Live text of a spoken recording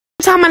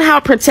Time on how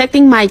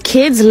protecting my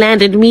kids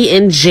landed me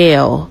in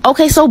jail.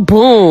 Okay, so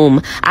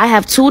boom. I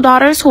have 2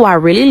 daughters who I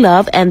really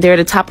love, and they're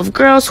the type of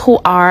girls who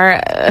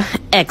are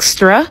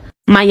extra.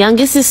 My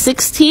youngest is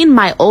 16,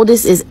 my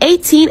oldest is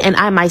 18, and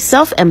I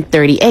myself am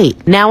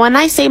 38. Now, when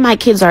I say my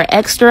kids are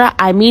extra,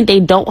 I mean they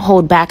don't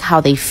hold back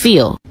how they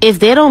feel. If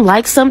they don't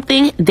like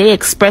something, they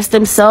express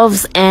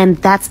themselves, and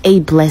that's a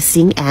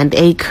blessing and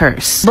a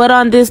curse. But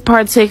on this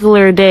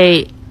particular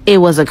day, it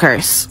was a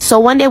curse. So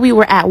one day we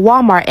were at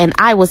Walmart and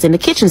I was in the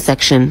kitchen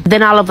section.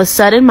 Then all of a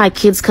sudden my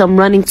kids come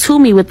running to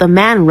me with a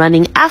man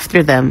running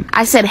after them.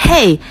 I said,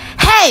 hey,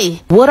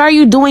 what are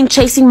you doing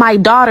chasing my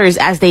daughters,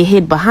 as they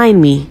hid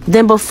behind me?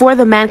 Then before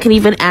the man could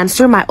even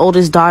answer, my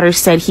oldest daughter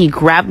said he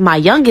grabbed my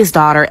youngest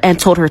daughter and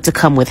told her to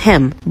come with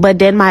him. But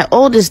then my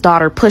oldest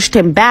daughter pushed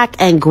him back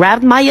and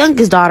grabbed my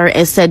youngest daughter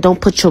and said,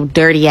 don't put your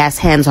dirty ass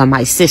hands on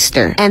my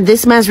sister. And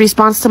this man's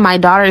response to my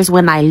daughter is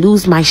when I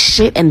lose my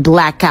shit and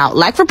black out.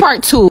 Like for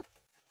part 2.